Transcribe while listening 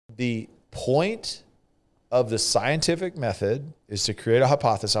the point of the scientific method is to create a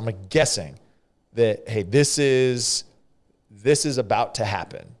hypothesis. I'm guessing that, hey, this is about to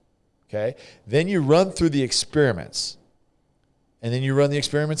happen. Okay. Then you run through the experiments, and then you run the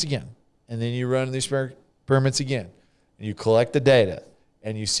experiments again, and then you run the experiments again, and you collect the data,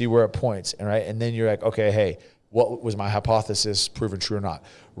 and you see where it points. And then you're like, okay, hey, what was my hypothesis proven true or not?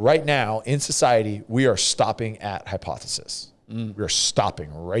 Right now in society, we are stopping at hypothesis. We are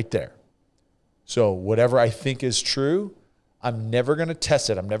stopping right there. So whatever I think is true, I'm never going to test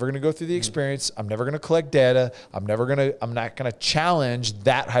it. I'm never going to go through the experience. I'm never going to collect data. I'm not going to challenge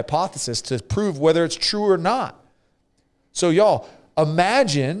that hypothesis to prove whether it's true or not. So y'all,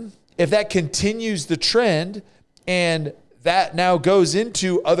 imagine if that continues the trend and that now goes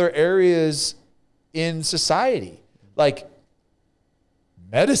into other areas in society, like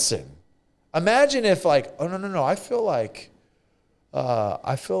medicine. Imagine if like, oh, no, I feel like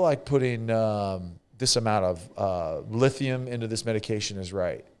putting this amount of lithium into this medication is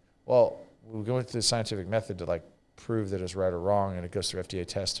right. Well, we're going through the scientific method to like prove that it's right or wrong, and it goes through FDA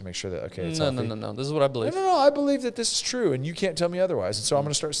tests to make sure that, okay, it's healthy. No. This is what I believe. No, I believe that this is true, and you can't tell me otherwise, and so I'm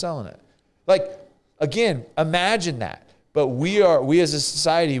going to start selling it. Like, again, imagine that. But we as a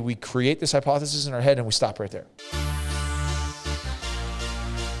society, we create this hypothesis in our head, and we stop right there.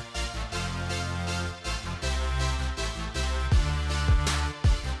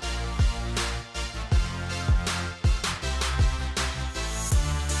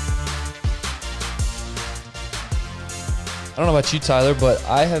 I don't know about you, Tyler, but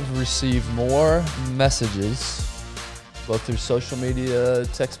I have received more messages, both through social media,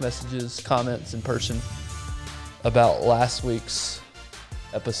 text messages, comments in person, about last week's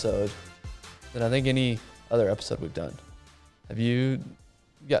episode than I think any other episode we've done. Have you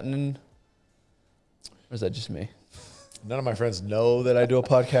gotten, or is that just me? None of my friends know that I do a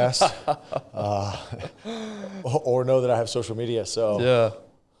podcast or know that I have social media. So yeah.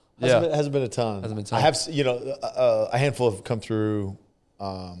 Hasn't been a ton. I have, a handful have come through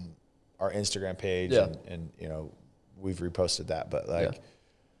our Instagram page, and we've reposted that. But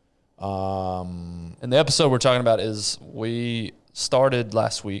and the episode we're talking about is, we started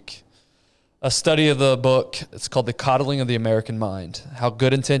last week a study of the book. It's called The Coddling of the American Mind: How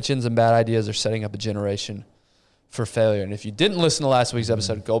Good Intentions and Bad Ideas Are Setting Up a Generation for Failure. And if you didn't listen to last week's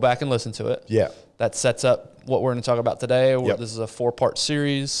episode, go back and listen to it. Yeah. That sets up what we're going to talk about today. Yep. This is a 4-part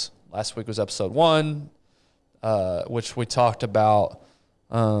series. Last week was episode 1, which we talked about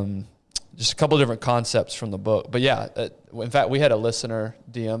just a couple of different concepts from the book. But yeah, in fact, we had a listener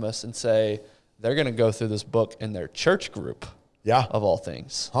DM us and say they're going to go through this book in their church group. Yeah. Of all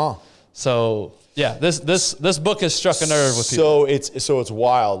things. Huh. So yeah, this book has struck a nerve with people. So it's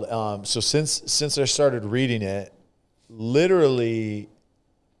wild. So since I started reading it, literally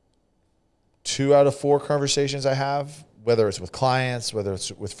 2 out of 4 conversations I have, whether it's with clients, whether it's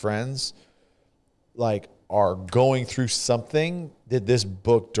with friends, like, are going through something that this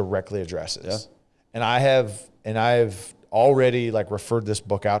book directly addresses. Yeah. And I've already like referred this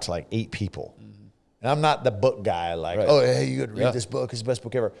book out to like 8 people. Mm-hmm. And I'm not the book guy, like, oh, hey, you got to read this book. It's the best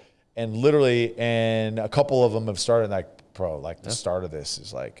book ever. And literally, and a couple of them have started like, bro, like the start of this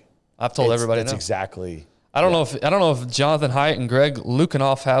is like, I've told everybody that's exactly. I don't know if Jonathan Haidt and Greg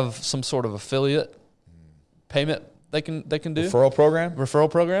Lukanoff have some sort of affiliate payment they can do. Referral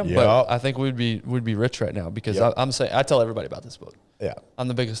program. Yep. But I think we'd be rich right now, because I tell everybody about this book. Yeah. I'm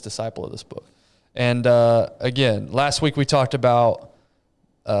the biggest disciple of this book. And again, last week we talked about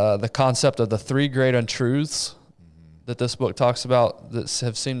the concept of the 3 great untruths that this book talks about that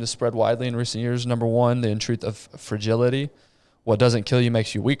have seemed to spread widely in recent years. Number 1, the untruth of fragility. What doesn't kill you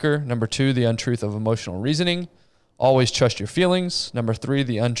makes you weaker. Number 2, the untruth of emotional reasoning. Always trust your feelings. Number 3,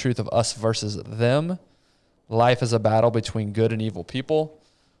 the untruth of us versus them. Life is a battle between good and evil people.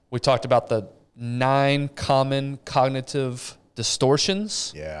 We talked about the 9 common cognitive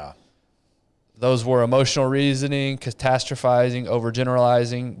distortions. Yeah. Those were emotional reasoning, catastrophizing,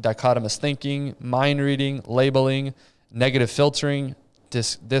 overgeneralizing, dichotomous thinking, mind reading, labeling, negative filtering,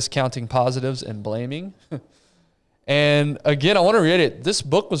 discounting positives, and blaming. And again, I want to reiterate, this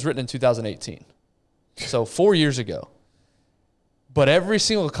book was written in 2018. So 4 years ago. But every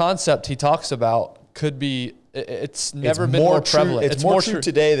single concept he talks about could be, it's never been more prevalent. It's more true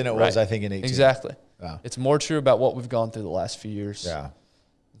today than it was, I think, in 18. Exactly. Yeah. It's more true about what we've gone through the last few years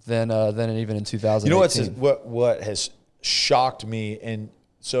than even in 2018. You know what has shocked me? And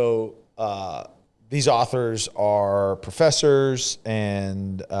so these authors are professors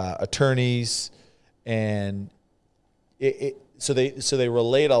and attorneys, and so they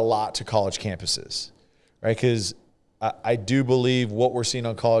relate a lot to college campuses, right? Because I do believe what we're seeing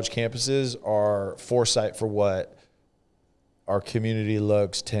on college campuses are foresight for what our community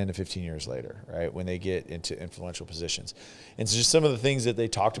looks 10 to 15 years later, right? When they get into influential positions. And so just some of the things that they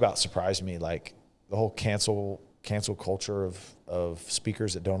talked about surprised me, like the whole cancel culture of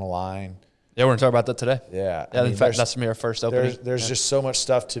speakers that don't align. Yeah, we're going to talk about that today. Yeah. I mean, in fact, that's our first opening. There's just so much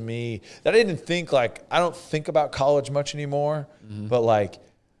stuff to me that I didn't think, like, I don't think about college much anymore, but like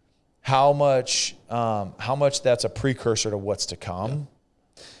how much that's a precursor to what's to come.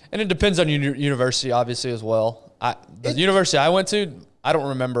 Yeah. And it depends on your university, obviously, as well. The university I went to, I don't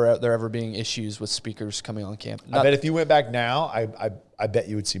remember there ever being issues with speakers coming on campus. I bet if you went back now, I bet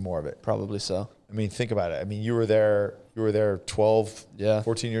you would see more of it. Probably so. I mean, think about it. I mean, you were there 12,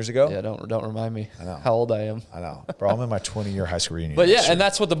 14 years ago. Yeah, don't remind me how old I am. I know. Bro, I'm in my 20-year high school reunion. But yeah, and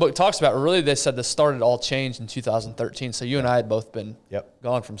that's what the book talks about. Really, they said this started all changed in 2013. So you and I had both been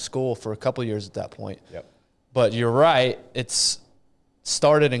gone from school for a couple of years at that point. Yep. But you're right. It's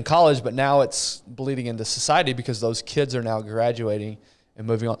started in college, but now it's bleeding into society because those kids are now graduating and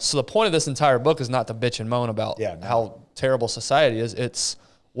moving on. So the point of this entire book is not to bitch and moan about how terrible society is. It's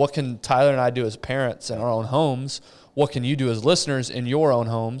what can Tyler and I do as parents in our own homes? What can you do as listeners in your own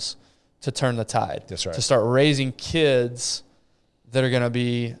homes to turn the tide? That's right. To start raising kids that are going to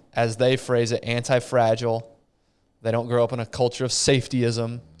be, as they phrase it, anti-fragile. They don't grow up in a culture of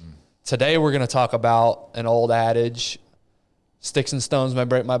safetyism. Mm-hmm. Today we're going to talk about an old adage, sticks and stones may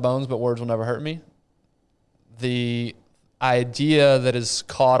break my bones, but words will never hurt me. The idea that has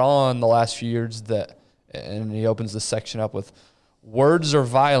caught on the last few years and he opens this section up with, words are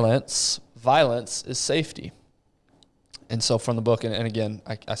violence, violence is safety. And so from the book, and again,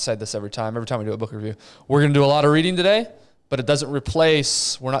 I say this every time we do a book review, we're going to do a lot of reading today, but it doesn't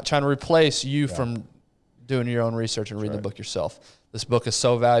we're not trying to replace you from doing your own research and reading the book yourself. This book is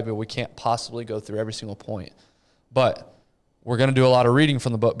so valuable, we can't possibly go through every single point. But we're going to do a lot of reading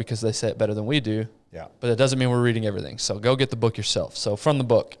from the book because they say it better than we do. Yeah. But it doesn't mean we're reading everything. So go get the book yourself. So from the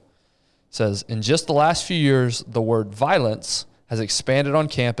book, it says, in just the last few years, the word violence has expanded on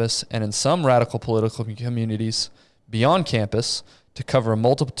campus and in some radical political communities beyond campus to cover a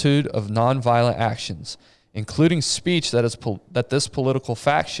multitude of nonviolent actions, including speech that this political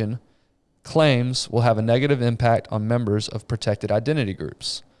faction claims will have a negative impact on members of protected identity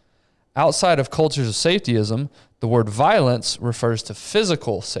groups. Outside of cultures of safetyism, the word violence refers to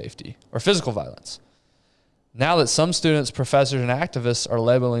physical safety or physical violence. Now that some students, professors, and activists are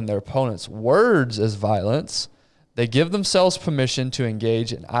labeling their opponents' words as violence, they give themselves permission to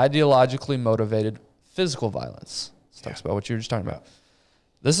engage in ideologically motivated physical violence. This talks about what you were just talking about.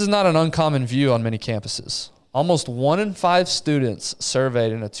 This is not an uncommon view on many campuses. Almost 1 in 5 students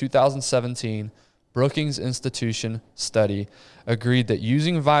surveyed in a 2017 Brookings Institution study agreed that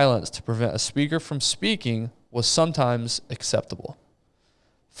using violence to prevent a speaker from speaking was sometimes acceptable.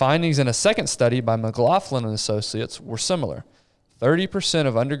 Findings in a second study by McLaughlin and Associates were similar. 30%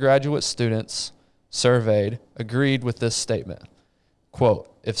 of undergraduate students surveyed agreed with this statement. Quote,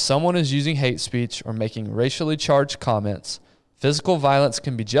 if someone is using hate speech or making racially charged comments, physical violence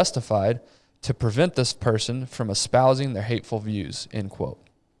can be justified to prevent this person from espousing their hateful views, end quote.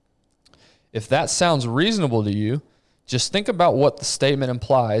 If that sounds reasonable to you, just think about what the statement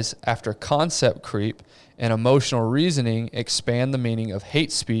implies after concept creep and emotional reasoning expand the meaning of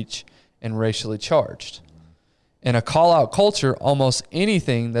hate speech and racially charged. In a call-out culture, almost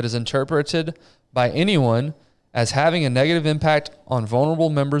anything that is interpreted by anyone as having a negative impact on vulnerable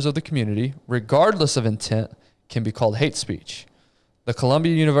members of the community, regardless of intent, can be called hate speech. The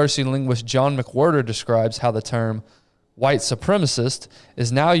Columbia University linguist John McWhorter describes how the term white supremacist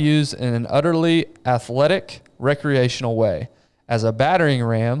is now used in an utterly athletic, recreational way as a battering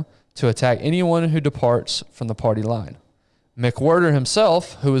ram to attack anyone who departs from the party line. McWhorter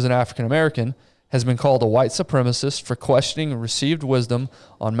himself, who is an African American, has been called a white supremacist for questioning received wisdom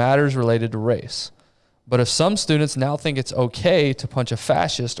on matters related to race. But if some students now think it's okay to punch a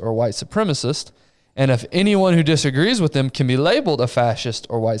fascist or white supremacist, and if anyone who disagrees with them can be labeled a fascist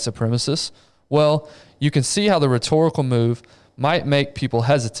or white supremacist, well, you can see how the rhetorical move might make people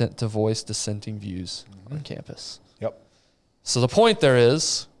hesitant to voice dissenting views on campus. Yep. So the point there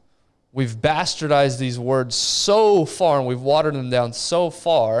is, we've bastardized these words so far and we've watered them down so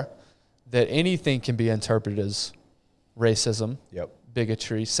far that anything can be interpreted as racism,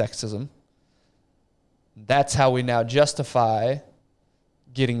 bigotry, sexism. That's how we now justify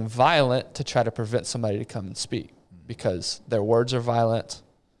getting violent to try to prevent somebody to come and speak, because their words are violent,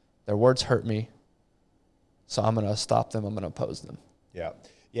 their words hurt me, so I'm going to stop them, I'm going to oppose them. Yeah.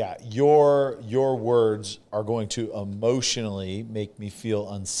 Yeah, your words are going to emotionally make me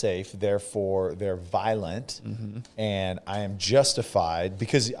feel unsafe. Therefore, they're violent, and I am justified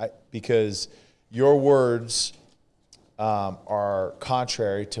because your words are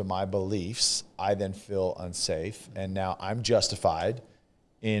contrary to my beliefs. I then feel unsafe, and now I'm justified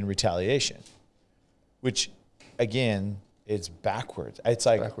in retaliation. Which, again, it's backwards. It's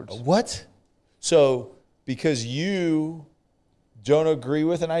like what? So because you don't agree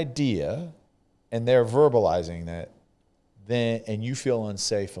with an idea and they're verbalizing that, then and you feel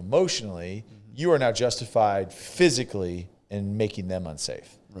unsafe emotionally, you are now justified physically in making them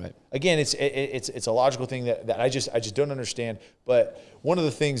unsafe. Right. Again, it's a logical thing that I just don't understand. But one of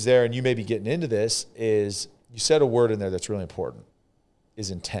the things there, and you may be getting into this, is you said a word in there that's really important,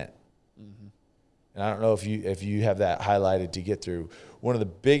 is intent. And I don't know if you have that highlighted to get through. One of the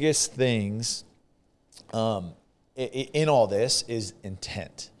biggest things in all this is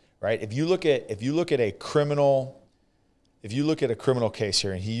intent, right? If you look at a criminal case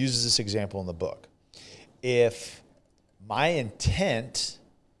here, and he uses this example in the book, if my intent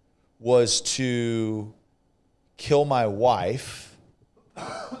was to kill my wife,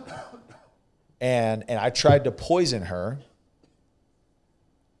 and I tried to poison her,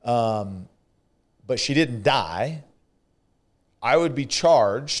 but she didn't die, I would be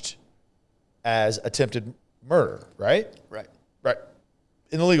charged as attempted murder, right? Right.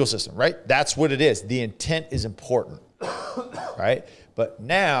 In the legal system, right? That's what it is. The intent is important, right? But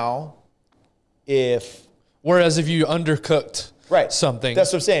now, whereas if you undercooked something.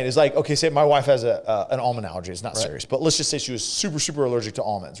 That's what I'm saying. It's like, okay, say my wife has an almond allergy. It's not serious, but let's just say she was super, super allergic to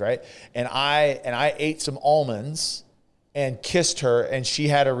almonds, right? And I ate some almonds and kissed her, and she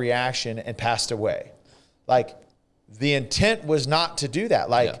had a reaction and passed away. Like, the intent was not to do that.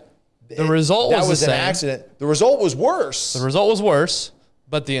 Like, the result was an accident. The result was worse.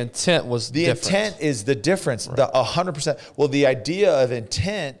 But the intent was different. The intent is the difference. Right. The 100%. Well, the idea of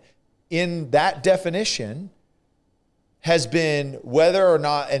intent in that definition has been whether or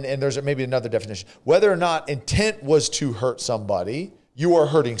not, and there's maybe another definition, whether or not intent was to hurt somebody, you are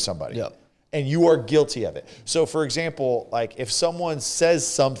hurting somebody. Yep. And you are guilty of it. So, for example, like if someone says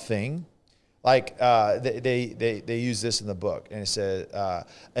something, like they use this in the book, and it says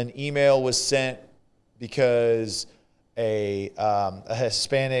an email was sent because a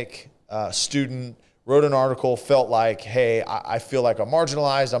Hispanic student wrote an article, felt like, hey, I feel like I'm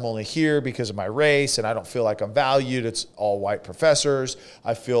marginalized. I'm only here because of my race, and I don't feel like I'm valued. It's all white professors.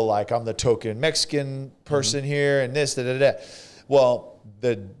 I feel like I'm the token Mexican person here, and this, da. Well,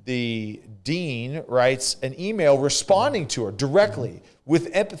 the dean writes an email responding to her directly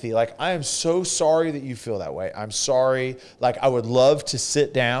with empathy. Like, I am so sorry that you feel that way. I'm sorry. Like, I would love to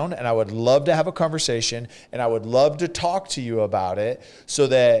sit down and I would love to have a conversation and I would love to talk to you about it so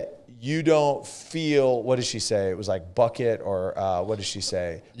that you don't feel, what did she say? It was like bucket, or what did she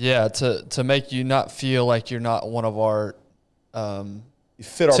say? Yeah, to make you not feel like you're not one of our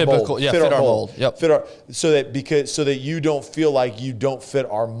fit our mold. Yeah, fit our mold. Yep. So that you don't feel like you don't fit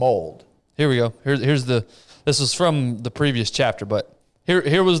our mold. Here we go. This is from the previous chapter, but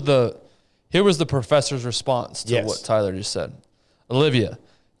here was the professor's response to what Tyler just said. Olivia,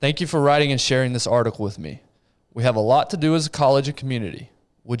 thank you for writing and sharing this article with me. We have a lot to do as a college and community.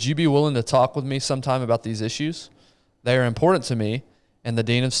 Would you be willing to talk with me sometime about these issues? They are important to me and the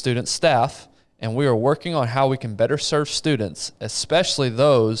Dean of Student Staff, and we are working on how we can better serve students, especially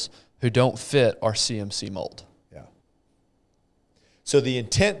those who don't fit our CMC mold. Yeah. So the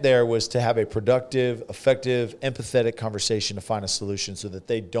intent there was to have a productive, effective, empathetic conversation to find a solution so that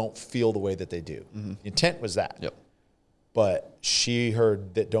they don't feel the way that they do. Mm-hmm. The intent was that. Yep. But she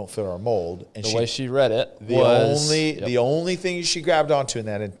heard that don't fit our mold. And the way she read it the only thing she grabbed onto in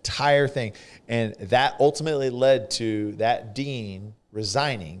that entire thing, and that ultimately led to that dean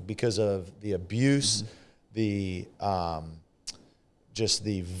resigning because of the abuse, the just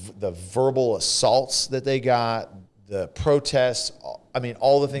the verbal assaults that they got, the protests. I mean,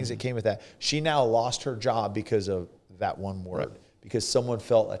 all the things that came with that. She now lost her job because of that one word, because someone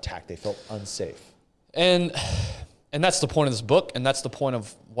felt attacked. They felt unsafe. And that's the point of this book, and that's the point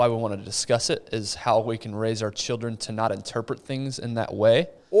of why we wanted to discuss it, is how we can raise our children to not interpret things in that way.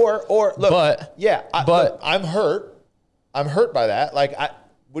 Or look, look, I'm hurt. I'm hurt by that. Like,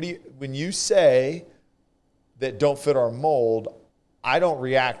 when you say that don't fit our mold, I don't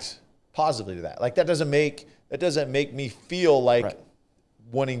react positively to that. Like, that doesn't make me feel like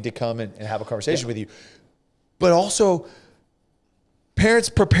wanting to come and have a conversation with you. But also, parents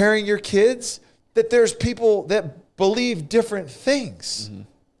preparing your kids that there's people that believe different things. Mm-hmm.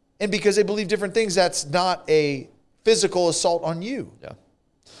 And because they believe different things, that's not a physical assault on you. Yeah.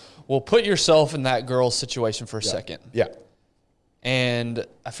 Well, put yourself in that girl's situation for a second. Yeah. And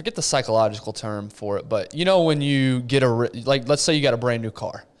I forget the psychological term for it, but you know when you get let's say you got a brand new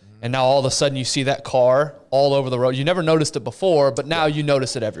car, and now all of a sudden you see that car all over the road. You never noticed it before, but now you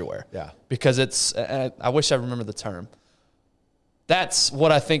notice it everywhere. Yeah. Because it's, I wish I remember the term. That's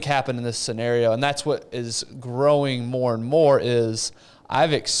what I think happened in this scenario, and that's what is growing more and more is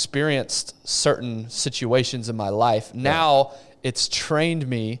I've experienced certain situations in my life. Now it's trained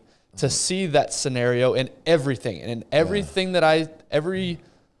me to see that scenario in everything, and in everything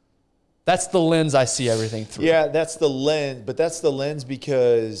that's the lens I see everything through. Yeah, that's the lens, but that's the lens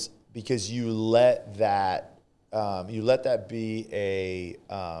because you let that be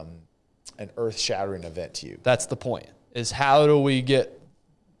an earth-shattering event to you. That's the point. Is how do we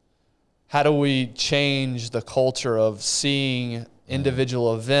change the culture of seeing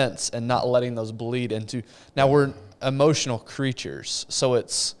individual events and not letting those bleed into, now we're emotional creatures, so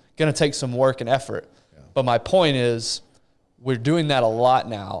it's going to take some work and effort. Yeah. But my point is we're doing that a lot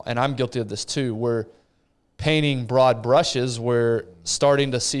now, and I'm guilty of this too. We're painting broad brushes. We're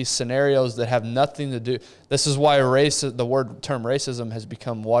starting to see scenarios that have nothing to do. This is why the term racism has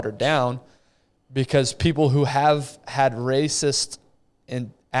become watered down, because people who have had racist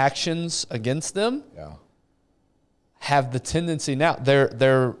actions against them have the tendency now.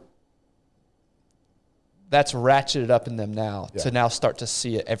 That's ratcheted up in them now to now start to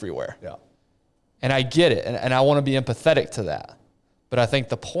see it everywhere. Yeah. And I get it, and I want to be empathetic to that. But I think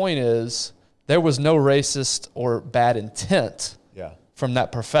the point is there was no racist or bad intent from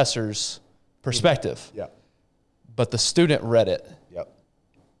that professor's perspective. Yeah. But the student read it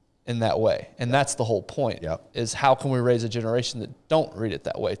in that way. And that's the whole point, is how can we raise a generation that don't read it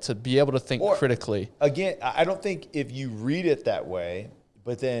that way, to be able to think critically. Again, I don't think if you read it that way,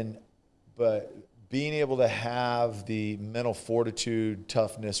 but being able to have the mental fortitude,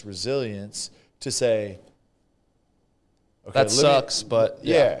 toughness, resilience to say, okay, that sucks, but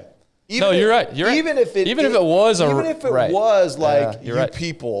you're right. Even if it was like you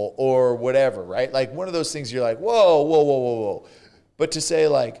people or whatever, right? Like one of those things you're like, whoa. But to say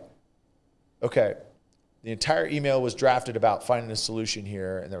like, okay, the entire email was drafted about finding a solution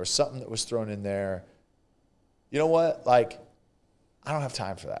here, and there was something that was thrown in there. You know what? Like, I don't have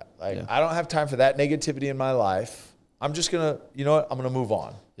time for that. I don't have time for that negativity in my life. I'm just gonna, you know what? I'm gonna move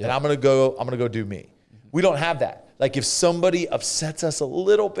on, and I'm gonna go do me. Mm-hmm. We don't have that. Like if somebody upsets us a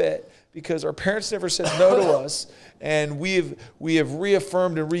little bit because our parents never said no to us, and we have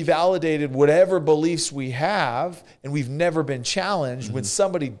reaffirmed and revalidated whatever beliefs we have, and we've never been challenged. Mm-hmm. When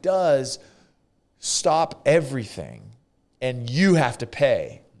somebody does, stop everything, and you have to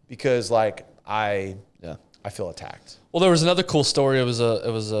pay because I feel attacked. Well, there was another cool story. It was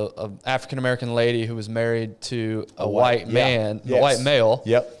a African American lady who was married to a white man, a white male.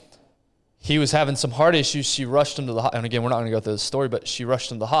 Yep. He was having some heart issues. She rushed him to the, and again, we're not going to go through the story, but she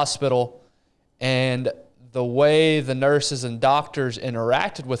rushed him to the hospital, and the way the nurses and doctors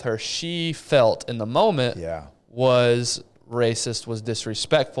interacted with her, she felt in the moment was racist, was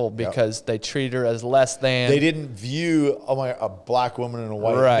disrespectful, because they treated her as less than. They didn't view a black woman and a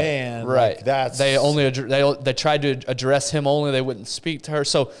white man. Right. Like that's they tried to address him only. They wouldn't speak to her.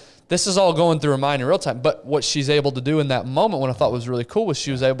 So this is all going through her mind in real time. But what she's able to do in that moment, what I thought was really cool, was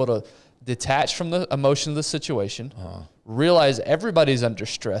she was able to detach from the emotion of the situation, realize everybody's under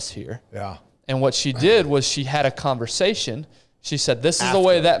stress here. Yeah. And what she did was she had a conversation. She said, "This is the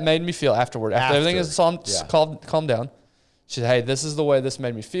way that made me feel afterward. After everything is calmed down." She said, "Hey, this is the way this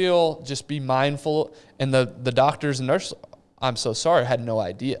made me feel. Just be mindful." And the doctors and nurses, "I'm so sorry, I had no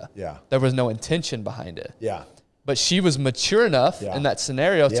idea." Yeah. There was no intention behind it. Yeah. But she was mature enough in that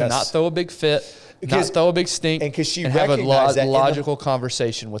scenario to not throw a big fit, not throw a big stink, and she have a logical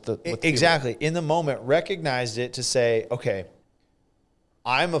conversation with the exactly people. In the moment, recognized it to say, "Okay,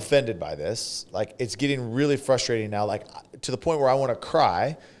 I'm offended by this. Like it's getting really frustrating now, like to the point where I want to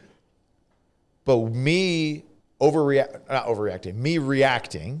cry." But me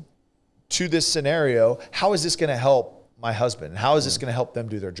reacting to this scenario, how is this going to help my husband? How is this going to help them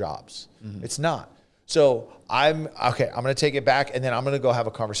do their jobs? Mm-hmm. It's not. So I'm going to take it back, and then I'm going to go have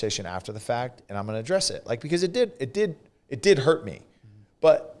a conversation after the fact, and I'm going to address it. Like, because it did hurt me. Mm-hmm.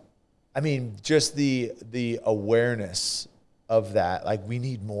 But I mean, just the awareness of that, like we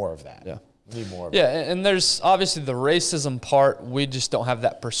need more of that. Yeah. We need more of it. Yeah. And there's obviously the racism part. We just don't have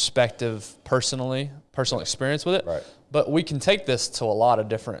that personal experience with it. Right. But we can take this to a lot of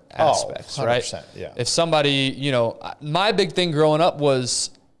different aspects, 100%, right? Yeah. If somebody, my big thing growing up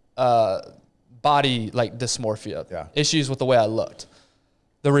was body like dysmorphia, issues with the way I looked.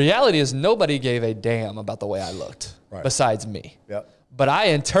 The reality is nobody gave a damn about the way I looked besides me. Yep. but I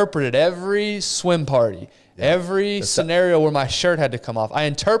interpreted every swim party, every scenario where my shirt had to come off. I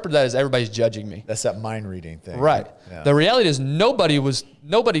interpreted that as everybody's judging me. That's that mind reading thing. Right. Yeah. The reality is nobody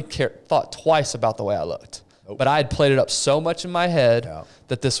thought twice about the way I looked. Nope. But I had played it up so much in my head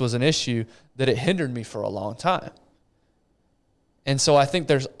that this was an issue that it hindered me for a long time. And so I think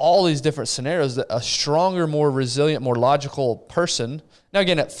there's all these different scenarios that a stronger, more resilient, more logical person. Now,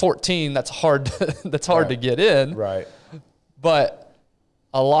 again, at 14, that's hard. That's hard to get in. Right. But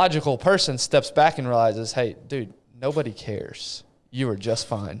a logical person steps back and realizes, hey, dude, nobody cares. You are just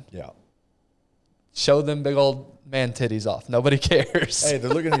fine. Yeah. Show them big old man titties off. Nobody cares. Hey,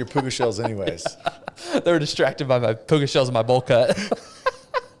 they're looking at your puka shells anyways. They were distracted by my puka shells and my bowl cut.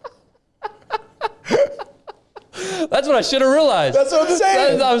 That's what I should have realized. That's what I'm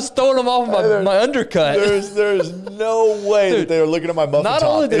saying. I was throwing them off my undercut. There's no way that they were looking at my muffin top. Not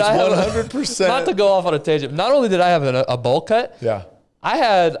only did I have 100%. Not to go off on a tangent. Not only did I have a bowl cut. Yeah.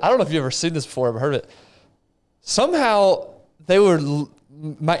 I don't know if you've ever seen this before, or heard it. Somehow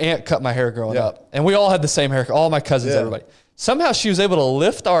my aunt cut my hair growing up, and we all had the same haircut. All my cousins, everybody. Somehow she was able to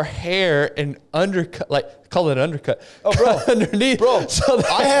lift our hair and undercut, call it an undercut. Oh, bro, underneath, bro. So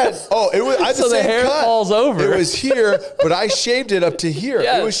I had the hair falls over. It was here, but I shaved it up to here.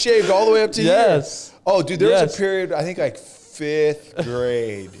 Yes. It was shaved all the way up to here. Oh, dude, there was a period, I think like fifth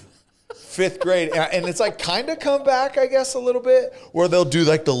grade, and it's like kind of come back, I guess, a little bit, where they'll do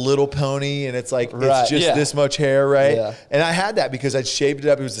like the little pony, and it's like it's just this much hair, right? Yeah. And I had that because I'd shaved it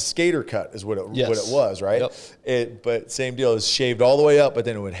up. It was a skater cut, is what it was, right? Yep. But same deal. It was shaved all the way up, but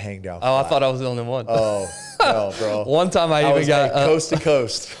then it would hang down. Oh, I thought I was the only one. Oh, no, bro. One time I even got coast to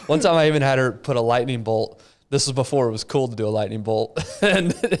coast. One time I even had her put a lightning bolt. This was before it was cool to do a lightning bolt,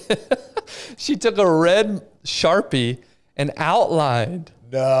 and she took a red Sharpie and outlined.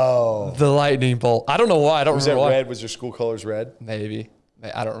 No. The lightning bolt. I don't know why. I don't remember why. Was it red? Was your school colors red? Maybe.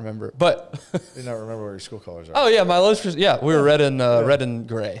 I don't remember. But you don't remember what your school colors are. Oh yeah, my lunch was we were red and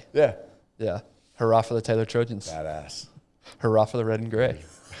gray. Yeah. Yeah. Hurrah for the Taylor Trojans. Badass. Hurrah for the red and gray.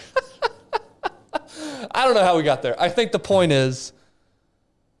 I don't know how we got there. I think the point is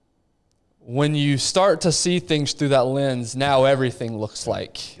when you start to see things through that lens, now everything looks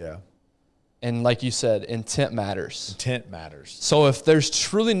like. Yeah. And like you said, intent matters. Intent matters. So if there's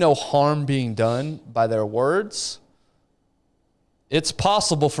truly no harm being done by their words, it's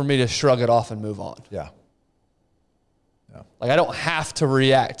possible for me to shrug it off and move on. Yeah. Like I don't have to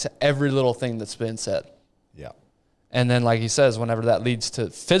react to every little thing that's been said. Yeah. And then like he says, whenever that leads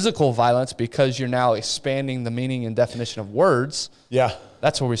to physical violence because you're now expanding the meaning and definition of words,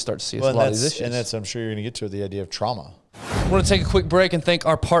 that's where we start to see a lot of these issues. And that's, I'm sure you're going to get to the idea of trauma. I want to take a quick break and thank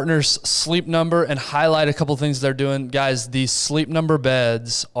our partners, Sleep Number, and highlight a couple of things they're doing. Guys, these Sleep Number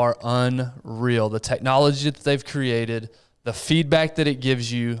beds are unreal. The technology that they've created, the feedback that it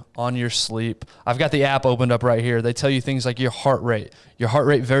gives you on your sleep. I've got the app opened up right here. They tell you things like your heart rate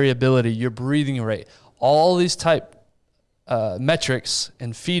variability, your breathing rate, all these type metrics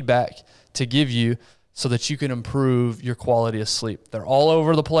and feedback to give you so that you can improve your quality of sleep. They're all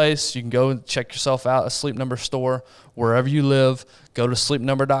over the place. You can go and check yourself out, a Sleep Number store, wherever you live. Go to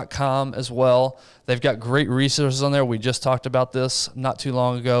sleepnumber.com as well. They've got great resources on there. We just talked about this not too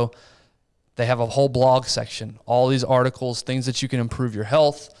long ago. They have a whole blog section, all these articles, things that you can improve your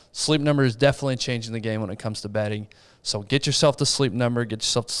health. Sleep Number is definitely changing the game when it comes to bedding. So get yourself to Sleep Number, get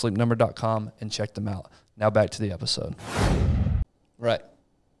yourself to sleepnumber.com and check them out. Now back to the episode. Right.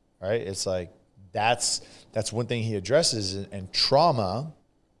 It's like, that's one thing he addresses, and trauma,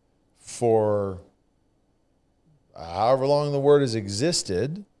 for however long the word has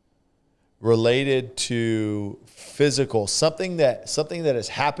existed, related to physical, something that has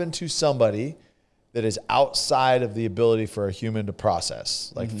happened to somebody that is outside of the ability for a human to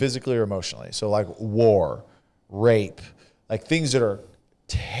process, like physically or emotionally. So like war, rape, like things that are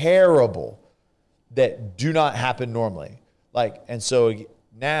terrible that do not happen normally. Like, and so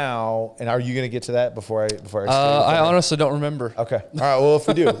now, and are you going to get to that before I I honestly don't remember. Okay. All right. Well, if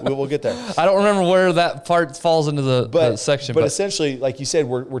we do, we'll get there. I don't remember where that part falls into the section. But essentially, like you said,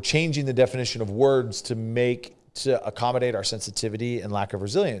 we're changing the definition of words to accommodate our sensitivity and lack of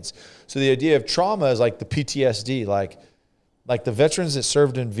resilience. So the idea of trauma is like the PTSD, like the veterans that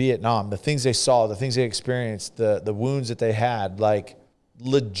served in Vietnam, the things they saw, the things they experienced, the wounds that they had, like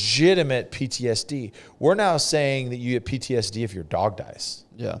legitimate PTSD. We're now saying that you get PTSD if your dog dies.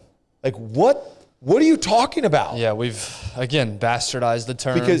 Yeah. Like what are you talking about? Yeah, we've again bastardized the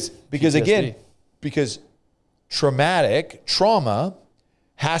term because trauma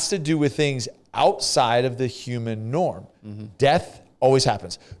has to do with things outside of the human norm. Death always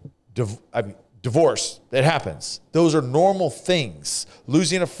happens. Divorce, it happens. Those are normal things.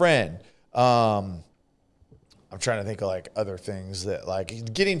 Losing a friend. I'm trying to think of like other things that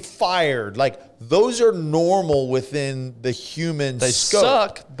like getting fired. Like those are normal within the human scope. They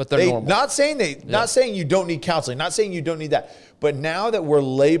suck, but they're normal. Not saying you don't need counseling, not saying you don't need that. But now that we're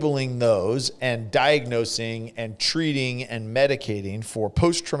labeling those and diagnosing and treating and medicating for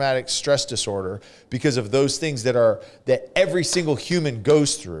post-traumatic stress disorder because of those things that every single human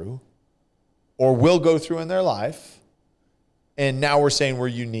goes through or will go through in their life. And now we're saying we're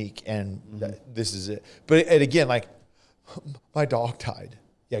unique and this is it. But and again, like my dog died.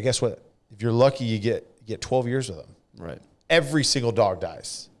 Yeah, guess what? If you're lucky, you get 12 years with them. Right. Every single dog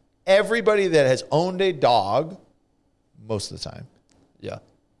dies. Everybody that has owned a dog, most of the time,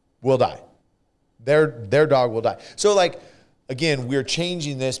 will die. Their dog will die. So like, again, we're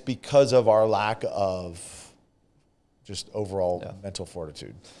changing this because of our lack of just overall mental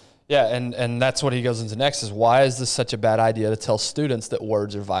fortitude. Yeah, and that's what he goes into next is why is this such a bad idea to tell students that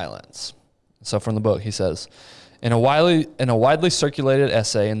words are violence? So from the book, he says, in a widely circulated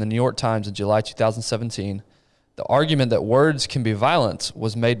essay in the New York Times in July 2017, the argument that words can be violent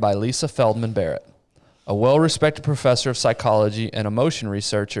was made by Lisa Feldman Barrett, a well-respected professor of psychology and emotion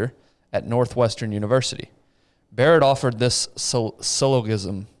researcher at Northwestern University. Barrett offered this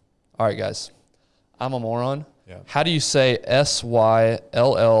syllogism. All right, guys, I'm a moron. Yeah. How do you say syllogism?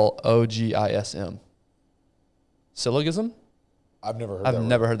 Syllogism? I've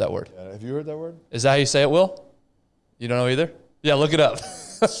never heard that word. Yeah, have you heard that word? Is that how you say it, Will? You don't know either? Yeah, look it up.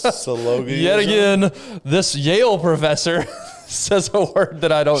 Syllogism? Yet again, this Yale professor says a word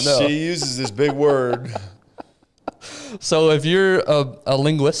that I don't know. She uses this big word. So if you're a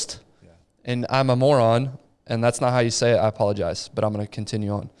linguist and I'm a moron, and that's not how you say it, I apologize, but I'm going to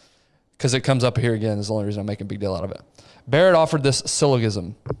continue on. Because it comes up here again is the only reason I'm making a big deal out of it. Barrett offered this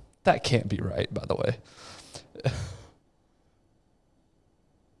syllogism. That can't be right, by the way.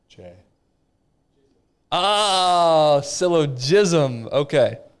 Syllogism.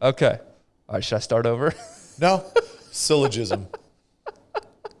 Okay. All right, should I start over? No. Syllogism.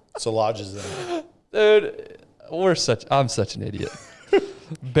 Syllogism. Dude, I'm such an idiot.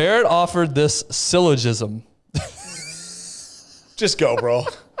 Barrett offered this syllogism. Just go, bro.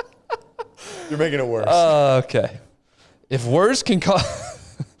 You're making it worse. Okay. If words can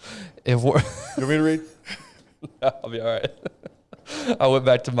cause... You want me to read? No, I'll be all right. I went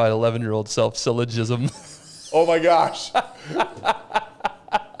back to my 11-year-old self, syllogism. Oh, my gosh.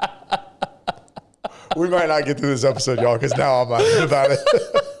 We might not get through this episode, y'all, because now I'm laughing about it.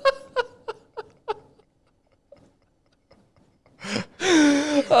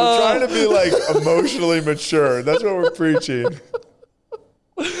 We're trying to be, like, emotionally mature. That's what we're preaching.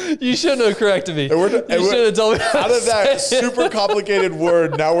 You shouldn't have corrected me. You should have told me. Out of that super complicated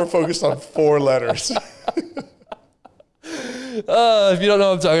word, now we're focused on 4 letters. If you don't know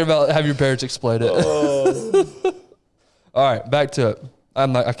what I'm talking about, have your parents explain it. All right, back to it.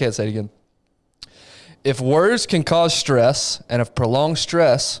 I can't say it again. If words can cause stress, and if prolonged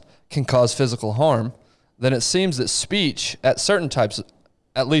stress can cause physical harm, then it seems that speech, at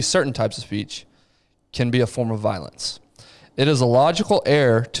least certain types of speech, can be a form of violence. It is a logical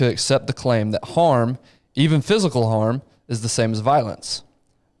error to accept the claim that harm, even physical harm, is the same as violence.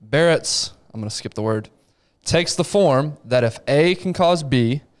 Barrett's, I'm going to skip the word, takes the form that if A can cause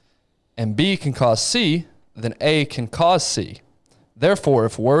B and B can cause C, then A can cause C. Therefore,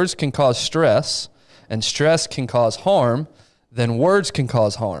 if words can cause stress and stress can cause harm, then words can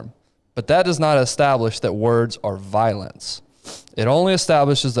cause harm. But that does not establish that words are violence. It only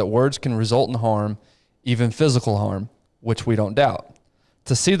establishes that words can result in harm, even physical harm, which we don't doubt.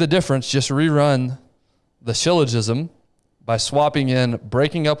 To see the difference, just rerun the syllogism by swapping in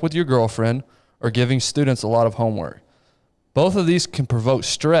breaking up with your girlfriend or giving students a lot of homework. Both of these can provoke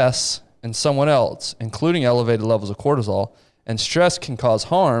stress in someone else, including elevated levels of cortisol, and stress can cause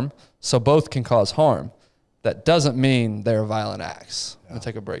harm, so both can cause harm. That doesn't mean they're violent acts. I'm going to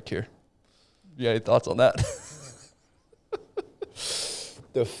take a break here. You got any thoughts on that?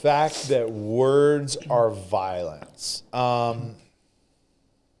 The fact that words are violence. I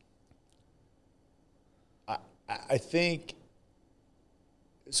think,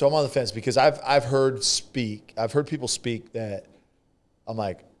 so I'm on the fence because I've heard people speak that I'm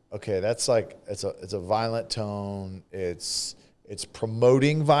like, okay, that's like, it's a violent tone. It's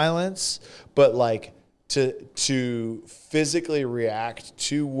promoting violence, but like to physically react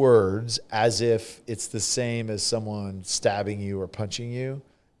to words as if it's the same as someone stabbing you or punching you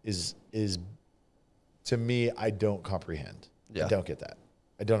is to me, I don't comprehend. Yeah. I don't get that.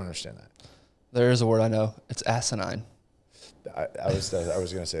 I don't understand that. There is a word I know. It's asinine. I was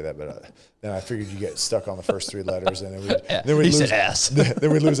going to say that, but then I figured you get stuck on the first 3 letters, and then we lose said ass.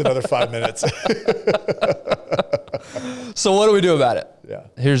 Then we lose another 5 minutes. So what do we do about it? Yeah.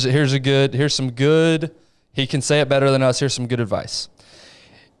 Here's some good. He can say it better than us. Here's some good advice.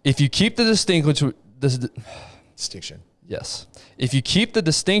 If you keep the distinction. Yes. If you keep the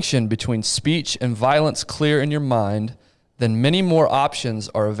distinction between speech and violence clear in your mind, then many more options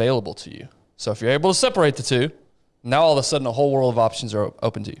are available to you. So if you're able to separate the two, now all of a sudden a whole world of options are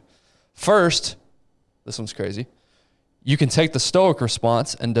open to you. First, this one's crazy. You can take the Stoic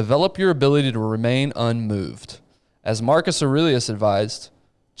response and develop your ability to remain unmoved. As Marcus Aurelius advised,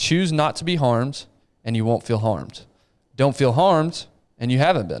 choose not to be harmed and you won't feel harmed. Don't feel harmed and you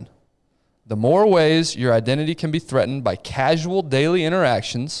haven't been. The more ways your identity can be threatened by casual daily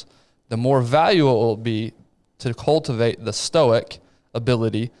interactions, the more valuable it will be to cultivate the Stoic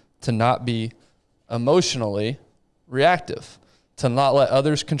ability to not be emotionally reactive, to not let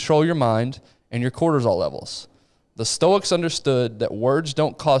others control your mind and your cortisol levels. The Stoics understood that words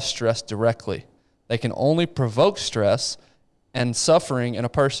don't cause stress directly. They can only provoke stress and suffering in a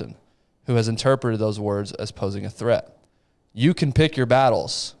person who has interpreted those words as posing a threat. You can pick your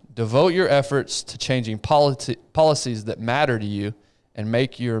battles. Devote your efforts to changing policies that matter to you and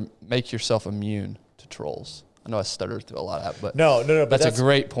make yourself immune to trolls. I know I stuttered through a lot of that, but no, but that's a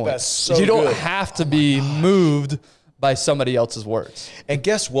great point. That's so you don't good. have to be moved by somebody else's words. And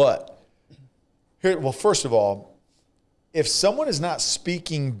guess what? Well, first of all, if someone is not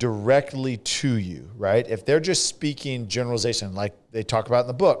speaking directly to you, right? If they're just speaking generalization, like they talk about in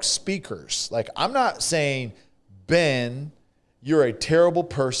the book, speakers. Like, I'm not saying, Ben, you're a terrible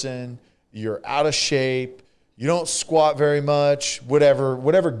person, you're out of shape, you don't squat very much,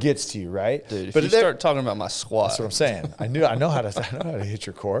 whatever gets to you, right? Dude, if you start talking about my squat. That's what I'm saying. I know how to hit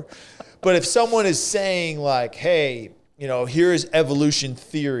your core. But if someone is saying like, hey, here's evolution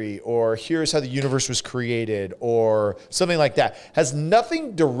theory, or here's how the universe was created, or something like that, has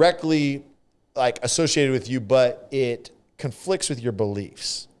nothing directly like associated with you, but it conflicts with your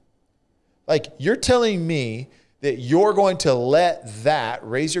beliefs. Like, you're telling me that you're going to let that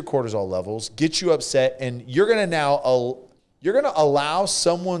raise your cortisol levels, get you upset, and you're going to allow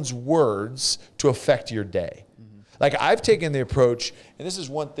someone's words to affect your day. Mm-hmm. Like, I've taken the approach, and this is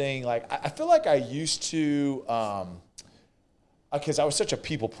one thing, like, I feel like I used to, because I was such a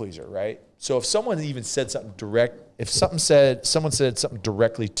people pleaser, right? So if someone even said something someone said something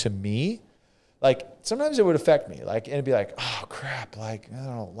directly to me, like, sometimes it would affect me. Like, and it'd be like, oh crap, like, they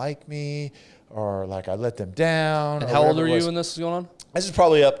don't like me, or like I let them down. And how old were you when this was going on? This is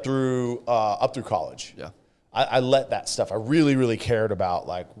probably up through college. Yeah. I let that stuff. I really, really cared about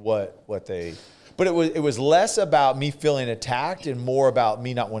like what they, but it was less about me feeling attacked and more about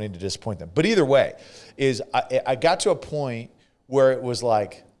me not wanting to disappoint them. But either way, I got to a point where it was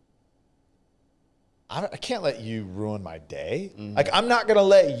like, I can't let you ruin my day. Mm-hmm. Like, I'm not going to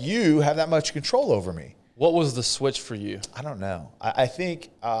let you have that much control over me. What was the switch for you? I don't know. I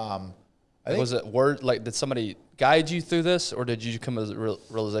think was it word, like, did somebody guide you through this, or did you come to the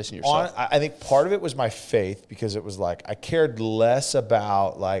realization yourself? I think part of it was my faith, because it was like, I cared less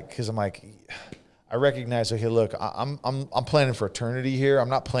about, like, because I'm like, I recognize, okay, look, I'm planning for eternity here. I'm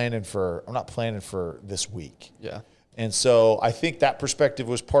not planning for this week. Yeah. And so I think that perspective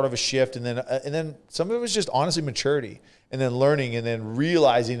was part of a shift. And then some of it was just honestly maturity, and then learning, and then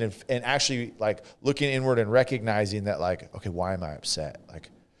realizing and actually like looking inward and recognizing that, like, okay, why am I upset? Like,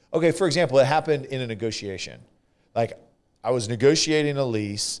 okay, for example, it happened in a negotiation. Like, I was negotiating a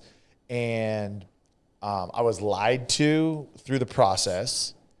lease, and I was lied to through the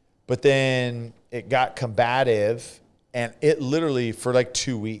process, but then it got combative, and it literally for like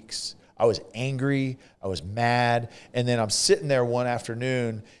 2 weeks, I was angry, I was mad, and then I'm sitting there one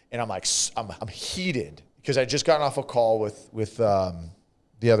afternoon, and I'm like, I'm heated because I just gotten off a call with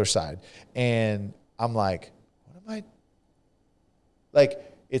the other side, and I'm like, what am I? Like,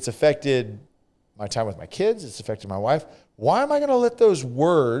 it's affected my time with my kids, it's affected my wife. Why am I going to let those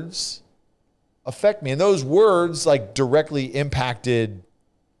words affect me? And those words like directly impacted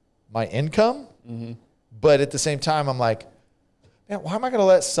my income, mm-hmm. But at the same time, I'm like, man, why am I going to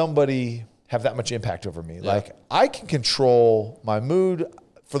let somebody have that much impact over me? Yeah. Like, I can control my mood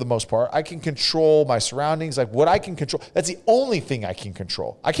for the most part. I can control my surroundings. Like, what I can control, that's the only thing I can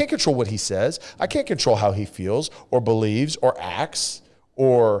control. I can't control what he says. I can't control how he feels or believes or acts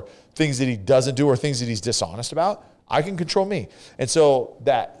or things that he doesn't do or things that he's dishonest about. I can control me. And so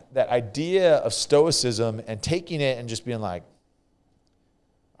that idea of stoicism and taking it and just being like,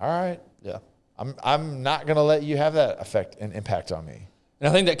 all right, yeah, I'm not going to let you have that effect and impact on me. And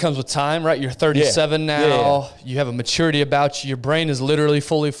I think that comes with time, right? You're 37 now. Yeah. You have a maturity about you. Your brain is literally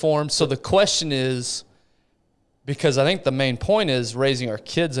fully formed. So the question is, because I think the main point is raising our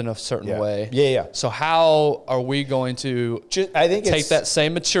kids in a certain way. Yeah. So how are we going to take that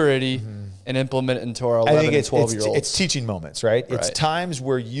same maturity and implement it into our 11 and 12-year-olds? It's teaching moments, right? It's times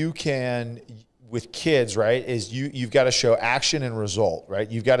where you can, with kids, right, is you've got to show action and result, right?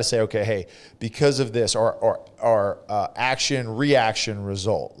 You've got to say, okay, hey, because of this, or action, reaction,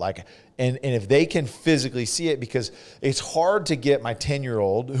 result. Like, and if they can physically see it, because it's hard to get my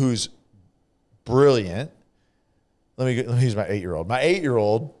 10-year-old who's brilliant. Let me use my 8-year-old. My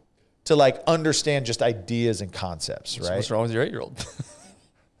 8-year-old to like understand just ideas and concepts, right? What's wrong with your 8-year-old?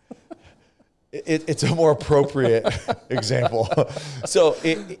 It's a more appropriate example. So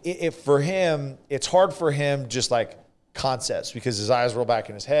for him, it's hard for him just like concepts because his eyes roll back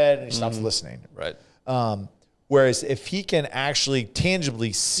in his head and he stops listening. Right. Whereas if he can actually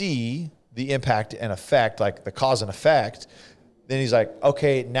tangibly see the impact and effect, like the cause and effect, then he's like,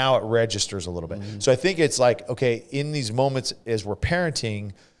 okay, now it registers a little bit. So I think it's like, okay, in these moments as we're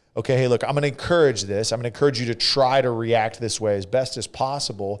parenting, okay, hey, look, I'm going to encourage this. I'm going to encourage you to try to react this way as best as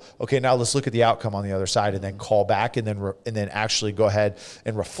possible. Okay, now let's look at the outcome on the other side and then call back and then actually go ahead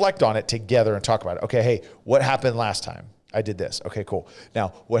and reflect on it together and talk about it. Okay, hey, what happened last time? I did this. Okay, cool. Now,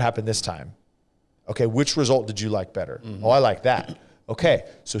 what happened this time? Okay, which result did you like better? Oh, I like that. Okay,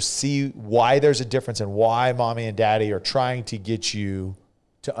 so see why there's a difference and why mommy and daddy are trying to get you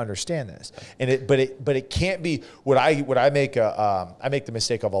to understand this. And but it can't be what I make the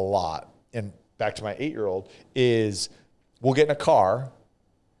mistake of a lot. And back to my 8-year-old is we'll get in a car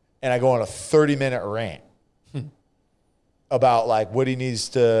and I go on a 30-minute rant about like what he needs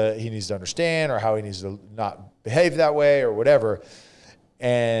to understand or how he needs to not behave that way or whatever.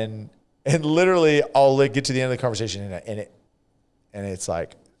 And literally I'll get to the end of the conversation and it's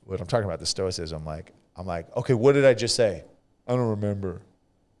like what I'm talking about, the stoicism. I'm like, okay, what did I just say? I don't remember.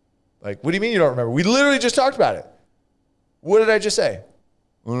 Like, what do you mean you don't remember? We literally just talked about it. What did I just say?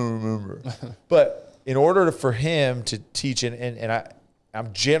 I don't remember. But in order for him to teach, and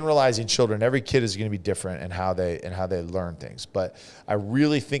I'm generalizing children. Every kid is going to be different in how they learn things. But I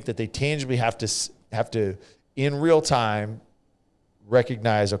really think that they tangibly have to in real time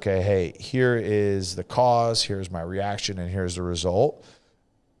recognize, okay, hey, here is the cause, here's my reaction, and here's the result.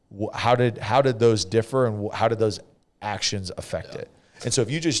 How did those differ, and how did those actions affect it? And so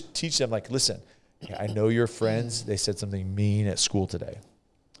if you just teach them, like, listen, I know your friends, they said something mean at school today.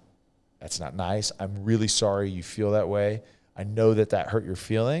 That's not nice. I'm really sorry you feel that way. I know that hurt your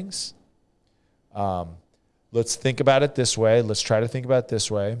feelings. Let's think about it this way. Let's try to think about it this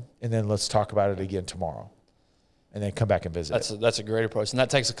way. And then let's talk about it again tomorrow. And then come back and visit. That's a great approach. And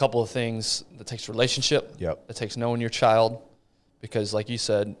that takes a couple of things. That takes relationship. Yep. It takes knowing your child. Because like you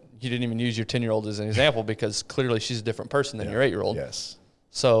said, you didn't even use your 10-year-old as an example because clearly she's a different person than your 8-year-old. Yes.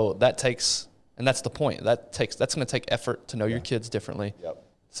 So that takes, and that's the point. That's going to take effort to know your kids differently. Yep.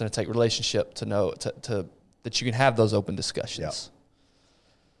 It's going to take relationship to know that you can have those open discussions.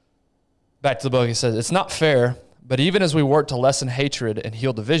 Yep. Back to the book, he says, it's not fair, but even as we work to lessen hatred and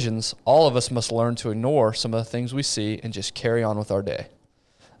heal divisions, all of us must learn to ignore some of the things we see and just carry on with our day.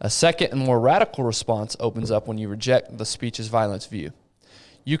 A second and more radical response opens up when you reject the speech is violence view.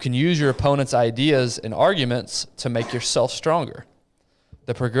 You can use your opponent's ideas and arguments to make yourself stronger.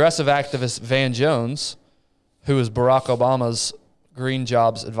 The progressive activist Van Jones, who is Barack Obama's Green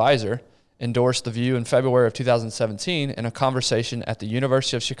Jobs advisor, endorsed the view in February of 2017 in a conversation at the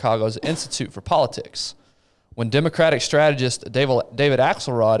University of Chicago's Institute for Politics. When Democratic strategist David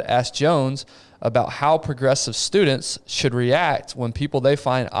Axelrod asked Jones about how progressive students should react when people they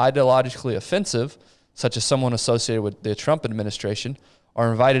find ideologically offensive, such as someone associated with the Trump administration,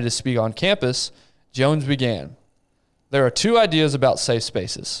 are invited to speak on campus, Jones began, "There are two ideas about safe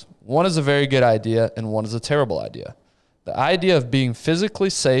spaces. One is a very good idea and one is a terrible idea. The idea of being physically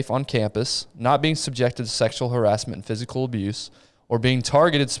safe on campus, not being subjected to sexual harassment and physical abuse, or being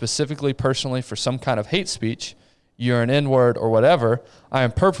targeted specifically personally for some kind of hate speech, you're an N-word or whatever, I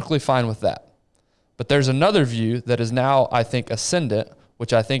am perfectly fine with that. But there's another view that is now, I think, ascendant,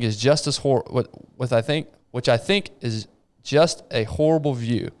 which I think is just as which I think is just a horrible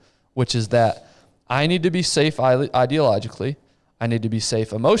view, which is that I need to be safe ideologically, I need to be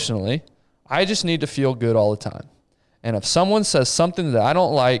safe emotionally, I just need to feel good all the time. And if someone says something that I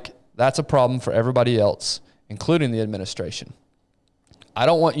don't like, that's a problem for everybody else, including the administration. I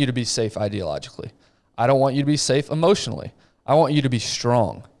don't want you to be safe ideologically. I don't want you to be safe emotionally. I want you to be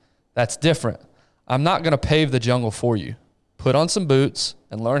strong. That's different. I'm not going to pave the jungle for you. Put on some boots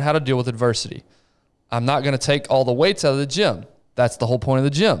and learn how to deal with adversity. I'm not going to take all the weights out of the gym. That's the whole point of the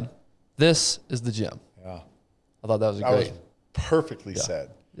gym. This is the gym. Yeah. I thought that was great. Perfectly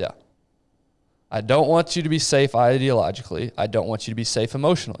said. Yeah. I don't want you to be safe ideologically. I don't want you to be safe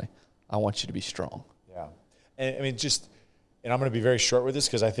emotionally. I want you to be strong. Yeah. And I mean, and I'm going to be very short with this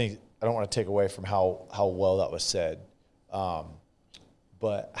because I don't want to take away from how well that was said.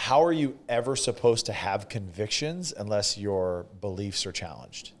 But how are you ever supposed to have convictions unless your beliefs are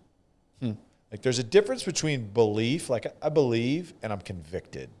challenged? Like there's a difference between belief, like I believe, and I'm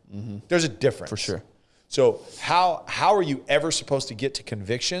convicted. Mm-hmm. There's a difference. For sure. So how are you ever supposed to get to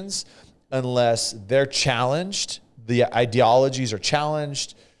convictions unless they're challenged, the ideologies are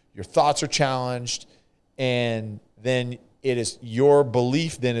challenged, your thoughts are challenged, and then it is your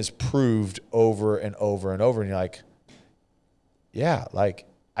belief then is proved over and over and over. And you're like, yeah, like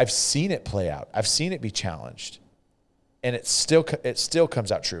I've seen it play out. I've seen it be challenged. And it still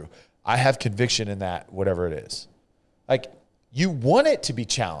comes out true. I have conviction in that, whatever it is. Like you want it to be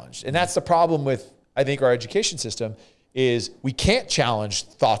challenged. And that's the problem with, I think, our education system is we can't challenge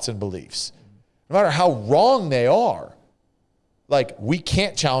thoughts and beliefs. No matter how wrong they are. Like we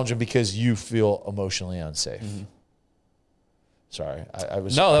can't challenge them because you feel emotionally unsafe. Mm-hmm. Sorry. That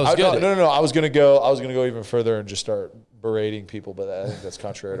was good. No. I was gonna go even further and just start berating people, but I think that's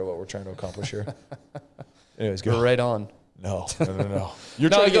contrary to what we're trying to accomplish here. Anyways, go. Berate on. No. You're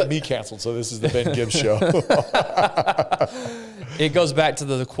trying to get me canceled, so this is the Ben Gibbs show. It goes back to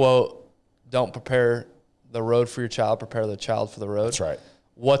the quote, don't prepare the road for your child, prepare the child for the road. That's right.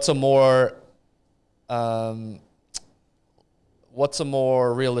 What's a more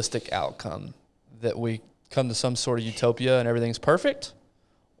realistic outcome? That we come to some sort of utopia and everything's perfect,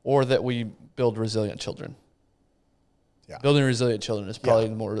 or that we build resilient children? Yeah. Building resilient children is probably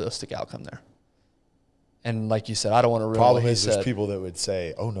the more realistic outcome there. And like you said, I don't want to ruin Problem is there's people that would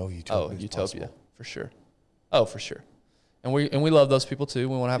say, oh, no, utopia is utopia, possible. For sure. Oh, for sure. And we love those people too.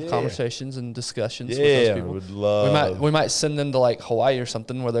 We want to have conversations and discussions with those people. Would love. We might send them to like Hawaii or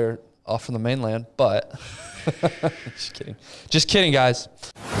something where they're off from the mainland, but just kidding, guys.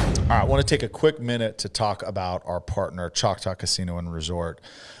 All right, I want to take a quick minute to talk about our partner, Choctaw Casino and Resort.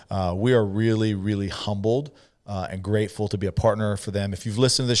 We are really, really humbled and grateful to be a partner for them. If you've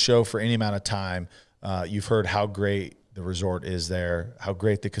listened to this show for any amount of time, you've heard how great the resort is there, how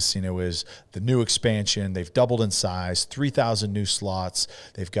great the casino is, the new expansion. They've doubled in size, 3,000 new slots.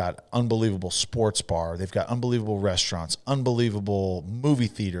 They've got unbelievable sports bar. They've got unbelievable restaurants, unbelievable movie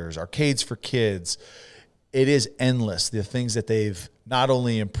theaters, arcades for kids. It is endless, the things that they've not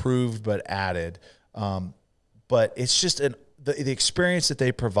only improved but added. But it's just the experience that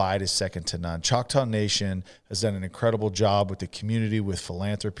they provide is second to none. Choctaw Nation has done an incredible job with the community, with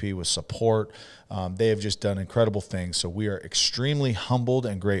philanthropy, with support. They have just done incredible things. So we are extremely humbled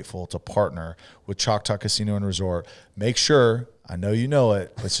and grateful to partner with Choctaw Casino and Resort. Make sure, I know you know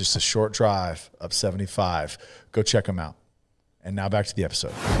it, it's just a short drive up 75. Go check them out. And now back to the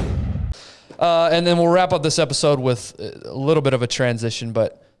episode. And then we'll wrap up this episode with a little bit of a transition,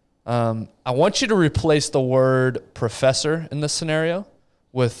 but I want you to replace the word professor in this scenario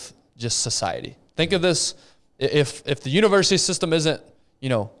with just society. Think of this, if the university system isn't,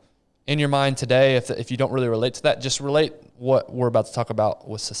 in your mind today, if you don't really relate to that, just relate what we're about to talk about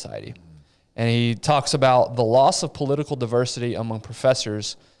with society. And he talks about the loss of political diversity among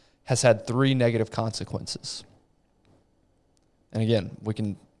professors has had 3 negative consequences. And again, we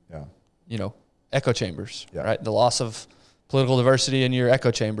can, echo chambers, right? The loss of political diversity in your echo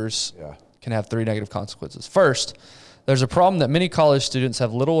chambers can have 3 negative consequences. First, there's a problem that many college students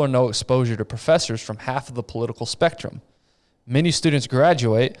have little or no exposure to professors from half of the political spectrum. Many students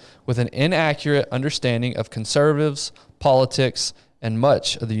graduate with an inaccurate understanding of conservatives, politics, and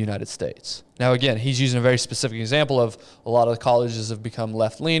much of the United States. Now, again, he's using a very specific example of a lot of the colleges have become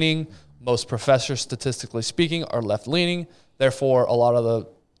left-leaning. Most professors, statistically speaking, are left-leaning. Therefore, a lot of the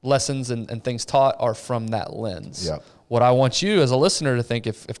lessons and things taught are from that lens. Yep. What I want you as a listener to think,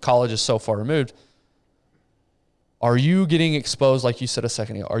 if college is so far removed, are you getting exposed, like you said a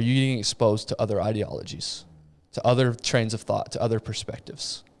second ago, are you getting exposed to other ideologies, to other trains of thought, to other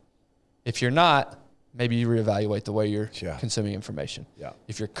perspectives? If you're not, maybe you reevaluate the way you're consuming information. Yeah.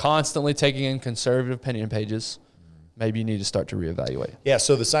 If you're constantly taking in conservative opinion pages, maybe you need to start to reevaluate. Yeah,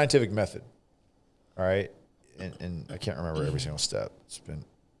 so the scientific method, all right, and I can't remember every single step. It's been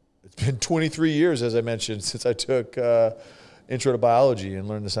 23 years, as I mentioned, since I took intro to biology and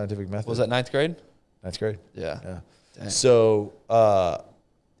learned the scientific method. Was that 9th grade? 9th grade. Yeah. So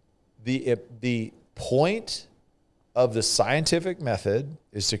the point of the scientific method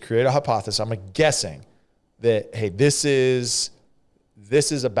is to create a hypothesis. I'm guessing that, hey, this is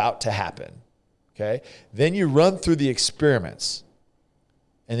about to happen. Okay. Then you run through the experiments,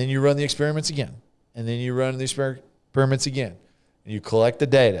 and then you run the experiments again, and then you run the experiments again, and you collect the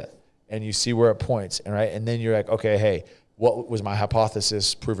data, and you see where it points. And right. And then you're like, okay, hey, what was my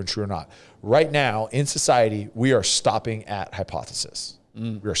hypothesis proven true or not? Right now in society, we are stopping at hypothesis.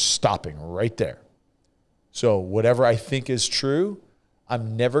 We're stopping right there. So whatever I think is true,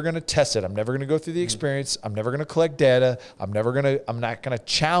 I'm never going to test it. I'm never going to go through the experience. I'm never going to collect data. I'm not going to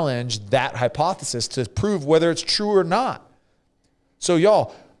challenge that hypothesis to prove whether it's true or not. So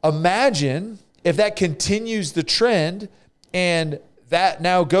y'all, imagine if that continues the trend and that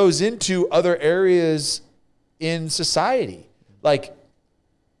now goes into other areas in society, like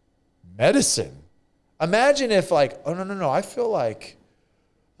medicine. Imagine if like, oh, no, I feel like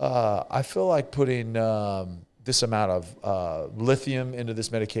putting this amount of lithium into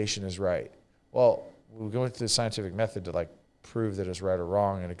this medication is right. Well, we're going through the scientific method to like prove that it's right or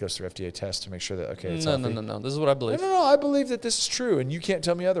wrong, and it goes through FDA tests to make sure that, okay, it's healthy. No. This is what I believe. No, I believe that this is true, and you can't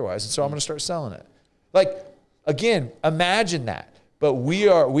tell me otherwise, and so I'm going to start selling it. Like, again, imagine that. But we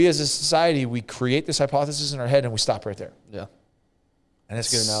as a society, we create this hypothesis in our head, and we stop right there. Yeah. And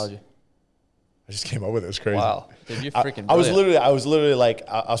that's a good analogy. I just came up with it. It was crazy. Wow. Dude, you're freaking I was literally like,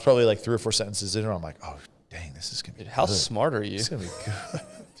 I was probably like 3 or 4 sentences in, and I'm like, oh, dang, this is going to be how smart are you? It's going to be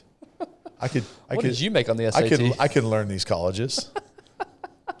good. What did you make on the SAT? I can learn these colleges.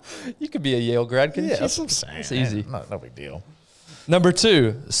 You could be a Yale grad, couldn't you? That's what I'm saying. It's easy. No big deal. Number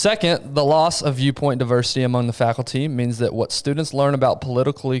 2, second, the loss of viewpoint diversity among the faculty means that what students learn about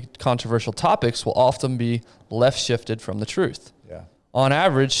politically controversial topics will often be left shifted from the truth. Yeah. On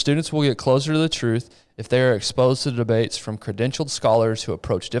average, students will get closer to the truth if they are exposed to debates from credentialed scholars who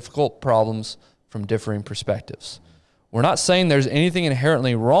approach difficult problems from differing perspectives. We're not saying there's anything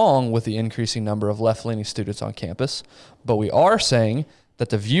inherently wrong with the increasing number of left-leaning students on campus, but we are saying that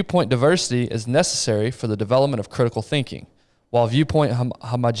the viewpoint diversity is necessary for the development of critical thinking, while viewpoint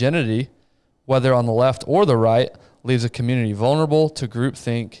homogeneity, whether on the left or the right, leaves a community vulnerable to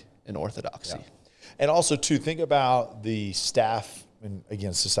groupthink and orthodoxy. Yeah. And also, too, think about the staff, and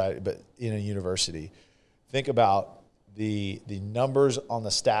again, society, but in a university. Think about the numbers on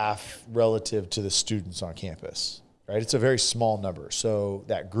the staff relative to the students on campus, right? It's a very small number. So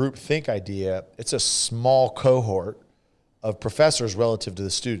that groupthink idea, it's a small cohort of professors relative to the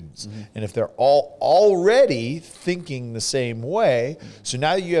students. Mm-hmm. And if they're all already thinking the same way, so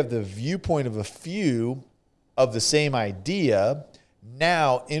now you have the viewpoint of a few of the same idea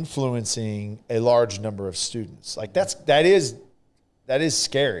now influencing a large number of students. Like that is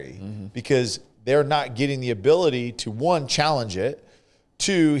scary, because they're not getting the ability to, 1, challenge it,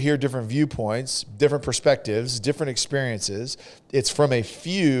 2, hear different viewpoints, different perspectives, different experiences. It's from a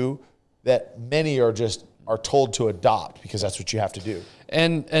few that many are told to adopt because that's what you have to do.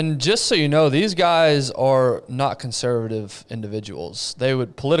 And just so you know, these guys are not conservative individuals. They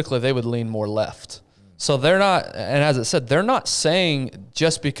would lean more left. So they're not, and as it said, they're not saying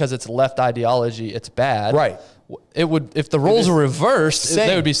just because it's left ideology, it's bad. Right. It would, if the roles were reversed,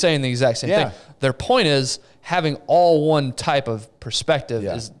 they would be saying the exact same thing. Their point is having all one type of perspective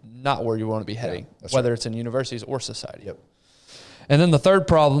is not where you want to be heading, whether it's in universities or society. Yep. And then the third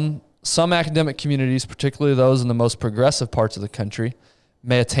problem, some academic communities, particularly those in the most progressive parts of the country,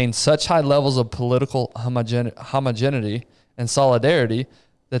 may attain such high levels of political homogeneity and solidarity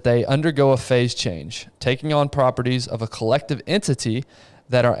that they undergo a phase change, taking on properties of a collective entity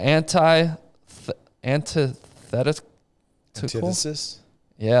that are antithesis?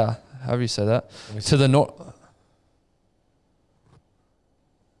 Yeah, however you say that. To the north.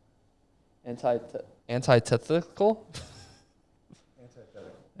 Antithetical?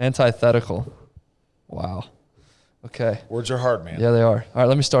 Antithetical. Wow. Okay. Words are hard, man. Yeah, they are. All right,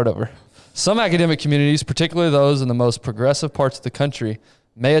 let me start over. Some academic communities, particularly those in the most progressive parts of the country,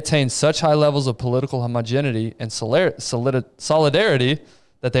 may attain such high levels of political homogeneity and solidarity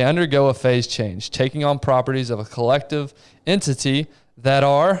that they undergo a phase change, taking on properties of a collective entity that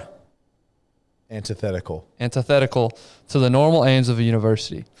are antithetical to the normal aims of a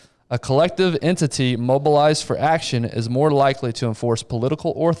university. A collective entity mobilized for action is more likely to enforce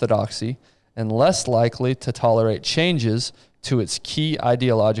political orthodoxy and less likely to tolerate changes to its key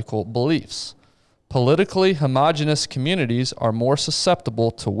ideological beliefs. Politically homogenous communities are more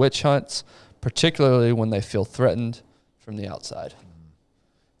susceptible to witch hunts, particularly when they feel threatened from the outside.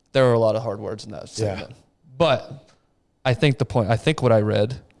 There were a lot of hard words in that statement. But I think what I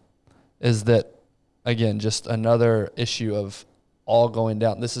read is that, again, just another issue of all going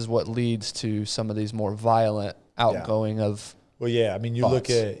down. This is what leads to some of these more violent outgoing of. Well, yeah. I mean, you look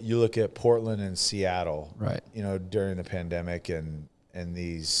at Portland and Seattle, right? You know, during the pandemic and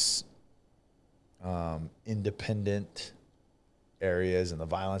these independent areas and the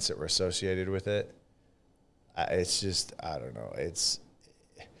violence that were associated with it. It's just, I don't know. It's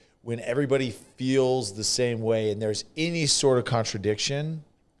when everybody feels the same way and there's any sort of contradiction,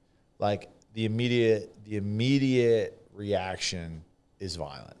 like the immediate reaction is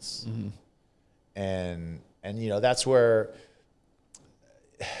violence. Mm-hmm. And you know, that's where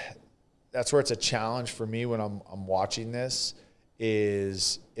it's a challenge for me when I'm watching this,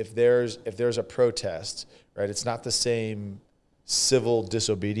 is if there's a protest, right? It's not the same civil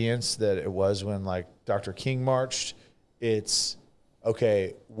disobedience that it was when like Dr. King marched. It's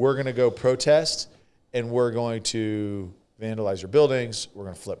okay, we're going to go protest and we're going to vandalize your buildings. We're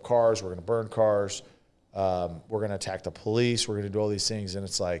going to flip cars. We're going to burn cars. We're going to attack the police. We're going to do all these things. And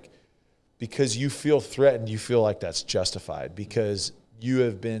it's like, because you feel threatened, you feel like that's justified because you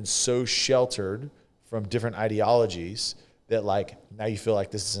have been so sheltered from different ideologies that like now you feel like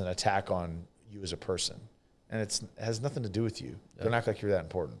this is an attack on you as a person. And it has nothing to do with you. Yep. Don't act like you're that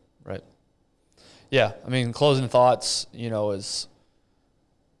important. Right. Yeah. I mean, closing thoughts, you know, is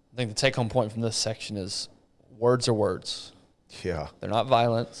I think the take-home point from this section is words are words. Yeah. They're not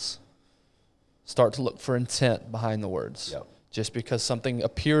violence. Start to look for intent behind the words. Yep. Just because something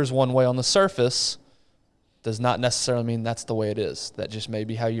appears one way on the surface does not necessarily mean that's the way it is. That just may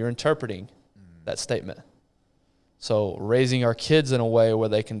be how you're interpreting that statement. So raising our kids in a way where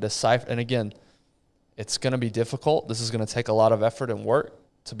they can decipher, and again, it's going to be difficult. This is going to take a lot of effort and work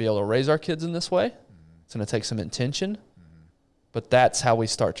to be able to raise our kids in this way. Mm-hmm. It's going to take some intention. Mm-hmm. But that's how we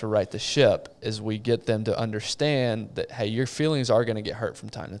start to right the ship, is we get them to understand that, hey, your feelings are going to get hurt from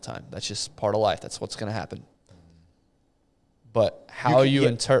time to time. That's just part of life. That's what's going to happen. Mm-hmm. But how you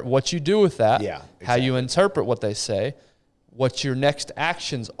interpret what you do with that, exactly. How you interpret what they say, what your next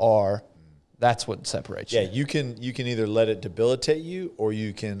actions are, that's what separates you. Yeah, you can either let it debilitate you or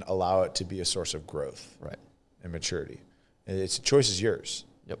you can allow it to be a source of growth, right, and maturity. And the choice is yours.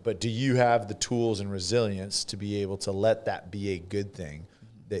 Yep. But do you have the tools and resilience to be able to let that be a good thing,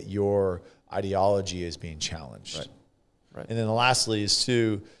 that your ideology is being challenged? Right. Right. And then lastly is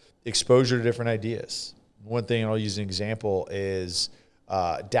to exposure to different ideas. One thing, and I'll use an example, is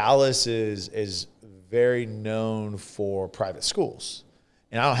Dallas is very known for private schools.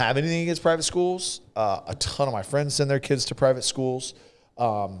 And I don't have anything against private schools. A ton of my friends send their kids to private schools.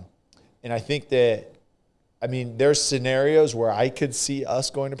 And I think that, I mean, there's scenarios where I could see us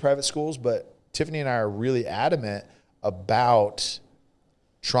going to private schools, but Tiffany and I are really adamant about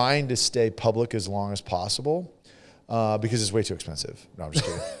trying to stay public as long as possible because it's way too expensive. No, I'm just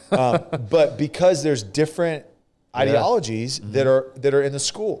kidding. But because there's different ideologies that are in the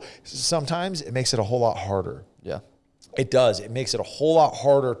school, sometimes it makes it a whole lot harder. Yeah. It does. It makes it a whole lot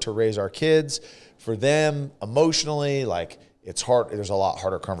harder to raise our kids. For them, emotionally, like, it's hard. There's a lot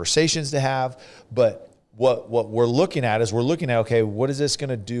harder conversations to have. But what we're looking at is okay, what is this going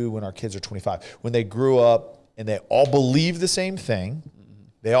to do when our kids are 25? When they grew up and they all believe the same thing,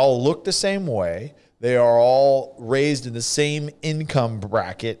 they all look the same way, they are all raised in the same income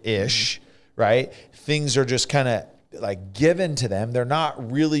bracket-ish, right? Things are just kind of like given to them. They're not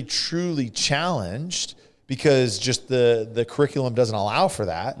really truly challenged, because just the curriculum doesn't allow for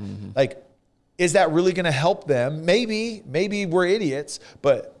that. Mm-hmm. Like, is that really going to help them? Maybe we're idiots,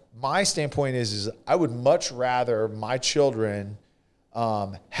 but my standpoint is I would much rather my children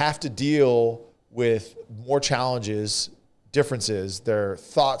have to deal with more challenges, differences, their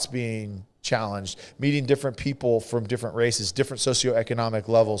thoughts being challenged, meeting different people from different races, different socioeconomic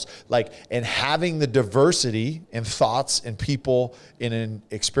levels, like, and having the diversity in thoughts and people in an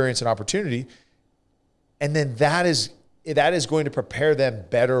experience and opportunity. And then that is going to prepare them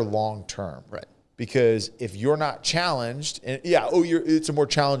better long term. Right. Because if you're not challenged, and it's a more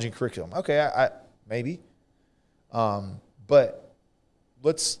challenging curriculum. Okay, I maybe. But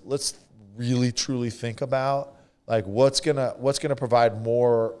let's really truly think about like what's gonna provide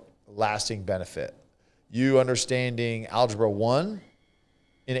more lasting benefit. You understanding Algebra 1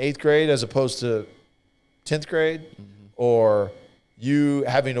 in 8th grade as opposed to 10th grade, or you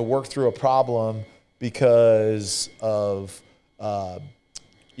having to work through a problem because of,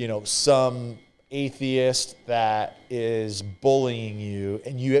 some atheist that is bullying you,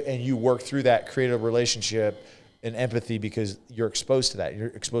 and you work through that, create a relationship and empathy because you're exposed to that. You're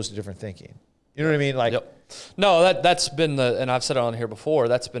exposed to different thinking. You know what I mean? Like, yep. No, that's been and I've said it on here before,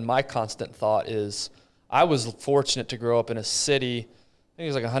 that's been my constant thought is I was fortunate to grow up in a city, I think it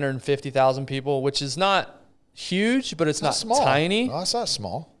was like 150,000 people, which is not huge, but it's not small. Tiny. No, it's not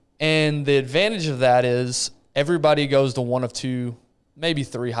small. And the advantage of that is everybody goes to one of two, maybe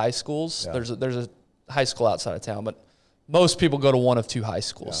three high schools. Yeah. There's a high school outside of town, but most people go to one of two high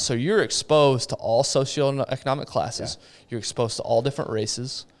schools. So you're exposed to all socioeconomic classes. You're exposed to all different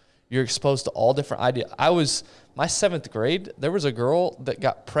races. You're exposed to all different ideas. My 7th grade, there was a girl that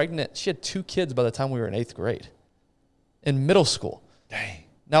got pregnant. She had 2 kids by the time we were in 8th grade in middle school. Dang.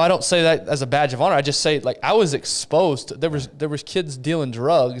 Now, I don't say that as a badge of honor. I just say, like, I was exposed to, there was kids dealing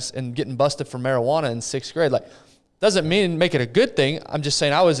drugs and getting busted for marijuana in 6th grade. Like, doesn't mean make it a good thing. I'm just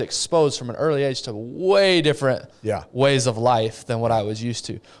saying I was exposed from an early age to way different ways of life than what I was used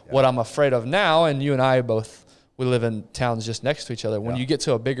to. What I'm afraid of now, and you and I both, we live in towns just next to each other. When you get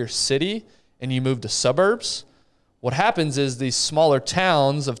to a bigger city and you move to suburbs, what happens is these smaller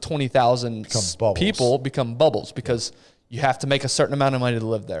towns of 20,000 people become bubbles because you have to make a certain amount of money to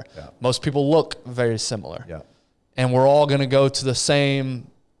live there. Most people look very similar. And we're all going to go to the same.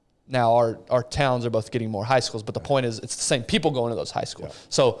 Now, our towns are both getting more high schools, but the point is it's the same people going to those high schools.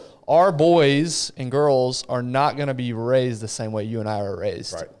 So our boys and girls are not going to be raised the same way you and I are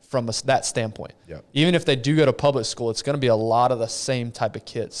raised from that standpoint. Even if they do go to public school, it's going to be a lot of the same type of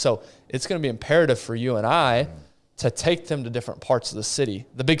kids. So it's going to be imperative for you and I to take them to different parts of the city,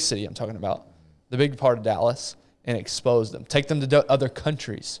 the big city I'm talking about, the big part of Dallas, and expose them. Take them to other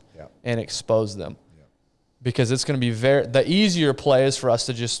countries and expose them. Because it's going to be the easier play is for us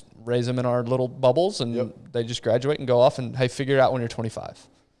to just raise them in our little bubbles and they just graduate and go off and, hey, figure it out when you're 25.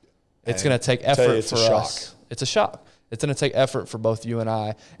 It's going to take effort for us. It's a shock. It's going to take effort for both you and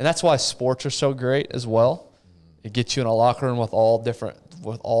I. And that's why sports are so great as well. It gets you in a locker room with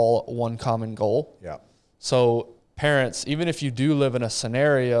all one common goal. So parents, even if you do live in a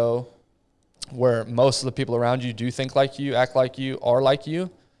scenario where most of the people around you do think like you, act like you, are like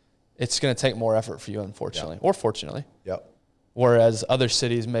you, it's going to take more effort for you, unfortunately, or fortunately. Whereas other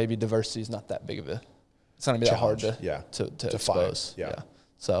cities, maybe diversity is not that big of it's not going to be that hard to expose.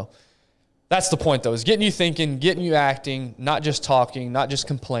 So that's the point, though, is getting you thinking, getting you acting, not just talking, not just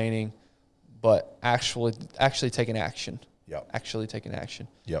complaining, but actually taking action. Actually taking action.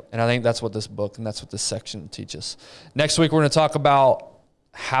 And I think that's what this book and that's what this section teaches. Next week, we're going to talk about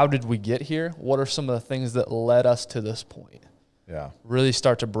how did we get here? What are some of the things that led us to this point? Really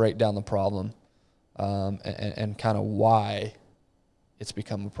start to break down the problem and kind of why it's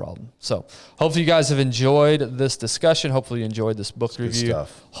become a problem. So hopefully you guys have enjoyed this discussion. Hopefully you enjoyed this book review.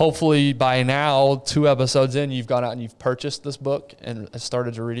 Hopefully by now, 2 episodes in, you've gone out and you've purchased this book and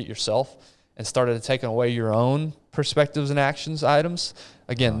started to read it yourself and started taking away your own perspectives and actions items.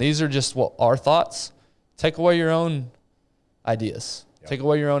 Again, these are just our thoughts. Take away your own ideas. Take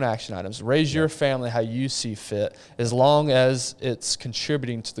away your own action items. Raise your family how you see fit, as long as it's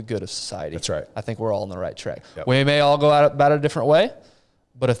contributing to the good of society. That's right. I think we're all on the right track. We may all go about it a different way,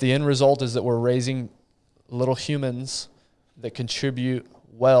 but if the end result is that we're raising little humans that contribute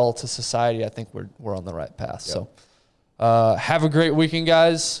well to society, I think we're on the right path. So have a great weekend,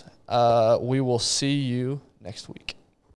 guys. We will see you next week.